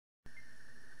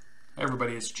Hi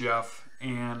everybody, it's Jeff,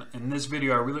 and in this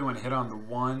video I really want to hit on the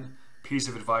one piece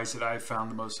of advice that I found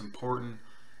the most important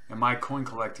in my coin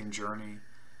collecting journey,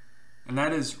 and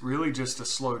that is really just to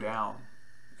slow down.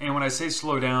 And when I say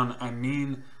slow down, I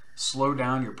mean slow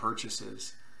down your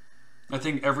purchases. I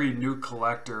think every new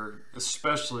collector,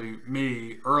 especially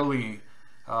me, early,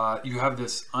 you have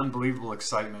this unbelievable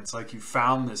excitement. It's like you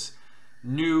found this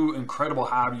new incredible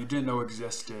hobby you didn't know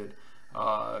existed.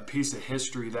 A piece of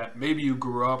history that maybe you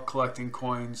grew up collecting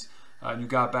coins and you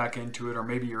got back into it, or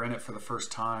maybe you're in it for the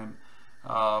first time.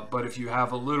 But if you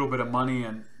have a little bit of money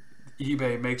and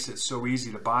eBay makes it so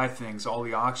easy to buy things, all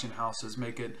the auction houses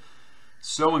make it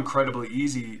so incredibly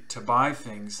easy to buy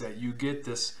things that you get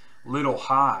this little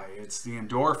high. It's the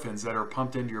endorphins that are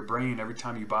pumped into your brain every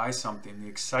time you buy something, the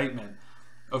excitement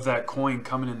of that coin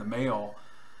coming in the mail,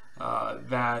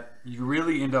 that you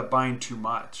really end up buying too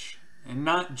much. And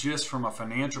not just from a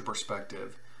financial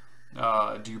perspective,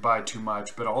 do you buy too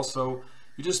much, but also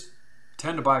you just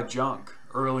tend to buy junk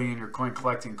early in your coin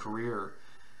collecting career.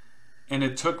 And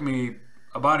it took me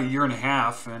about 1.5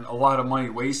 years and a lot of money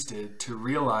wasted to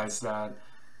realize that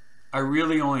I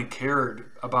really only cared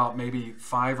about maybe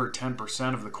 5 or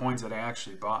 10% of the coins that I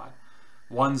actually bought.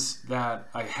 Ones that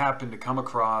I happened to come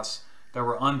across that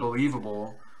were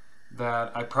unbelievable,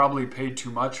 that I probably paid too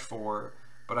much for,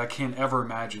 but I can't ever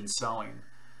imagine selling.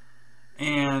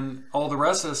 And all the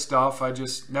rest of the stuff I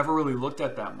just never really looked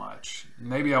at that much.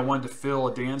 Maybe I wanted to fill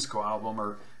a Dansko album,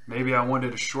 or maybe I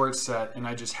wanted a short set and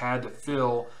I just had to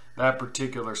fill that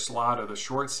particular slot of the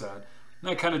short set.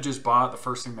 And I kind of just bought the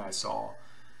first thing that I saw.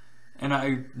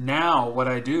 And now what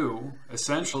I do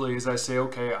essentially is I say,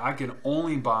 okay, I can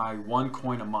only buy 1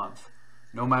 coin a month,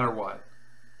 no matter what.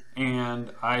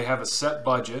 And I have a set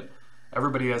budget.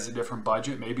 Everybody has a different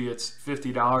budget. Maybe it's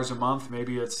 $50 a month,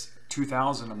 maybe it's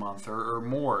 $2,000 a month or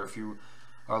more if you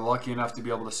are lucky enough to be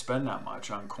able to spend that much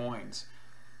on coins.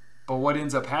 But what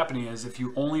ends up happening is if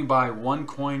you only buy 1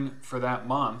 coin for that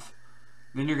month,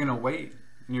 then you're going to wait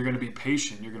and you're going to be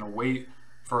patient. You're going to wait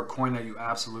for a coin that you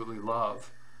absolutely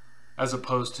love, as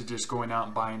opposed to just going out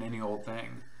and buying any old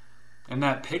thing. And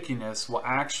that pickiness will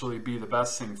actually be the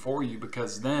best thing for you,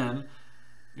 because then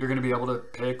you're going to be able to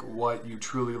pick what you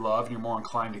truly love and you're more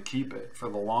inclined to keep it for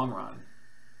the long run.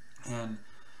 And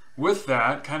with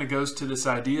that kind of goes to this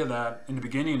idea that in the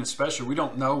beginning especially, we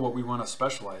don't know what we want to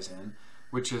specialize in,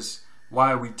 which is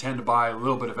why we tend to buy a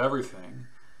little bit of everything.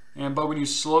 But when you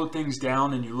slow things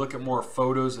down and you look at more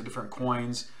photos of different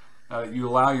coins, you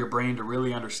allow your brain to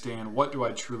really understand, what do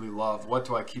I truly love? What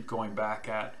do I keep going back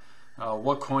at?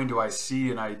 What coin do I see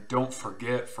and I don't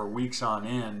forget for weeks on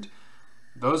end?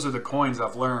 Those are the coins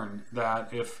I've learned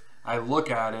that if I look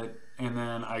at it and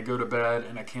then I go to bed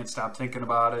and I can't stop thinking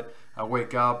about it, I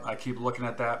wake up, I keep looking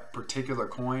at that particular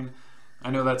coin,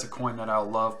 I know that's a coin that I'll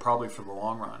love probably for the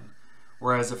long run.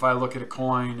 Whereas if I look at a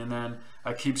coin and then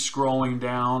I keep scrolling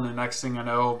down and next thing I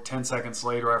know, 10 seconds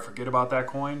later I forget about that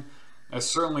coin, I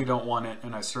certainly don't want it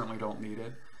and I certainly don't need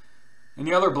it. And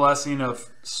the other blessing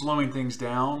of slowing things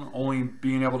down, only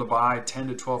being able to buy 10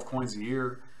 to 12 coins a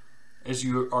year, is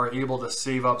you are able to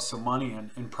save up some money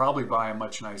and probably buy a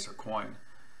much nicer coin.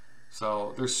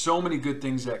 So there's so many good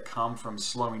things that come from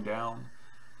slowing down.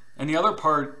 And the other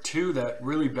part too that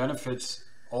really benefits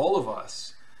all of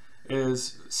us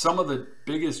is some of the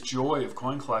biggest joy of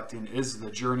coin collecting is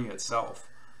the journey itself.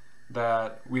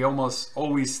 That we almost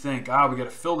always think, we got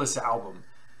to fill this album.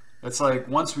 It's like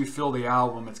once we fill the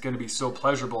album, it's going to be so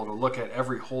pleasurable to look at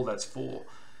every hole that's full.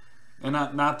 And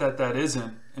not that that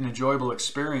isn't an enjoyable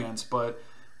experience, but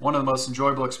one of the most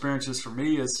enjoyable experiences for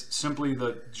me is simply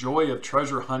the joy of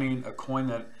treasure hunting a coin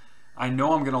that I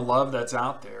know I'm going to love that's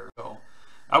out there. So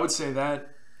I would say that,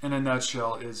 in a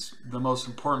nutshell, is the most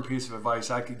important piece of advice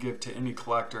I could give to any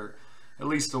collector, at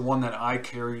least the one that I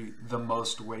carry the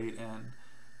most weight in.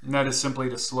 And that is simply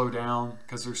to slow down,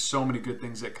 because there's so many good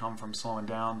things that come from slowing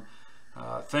down.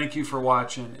 Thank you for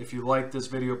watching. If you like this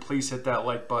video, please hit that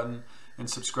like button and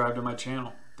subscribe to my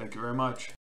channel. Thank you very much.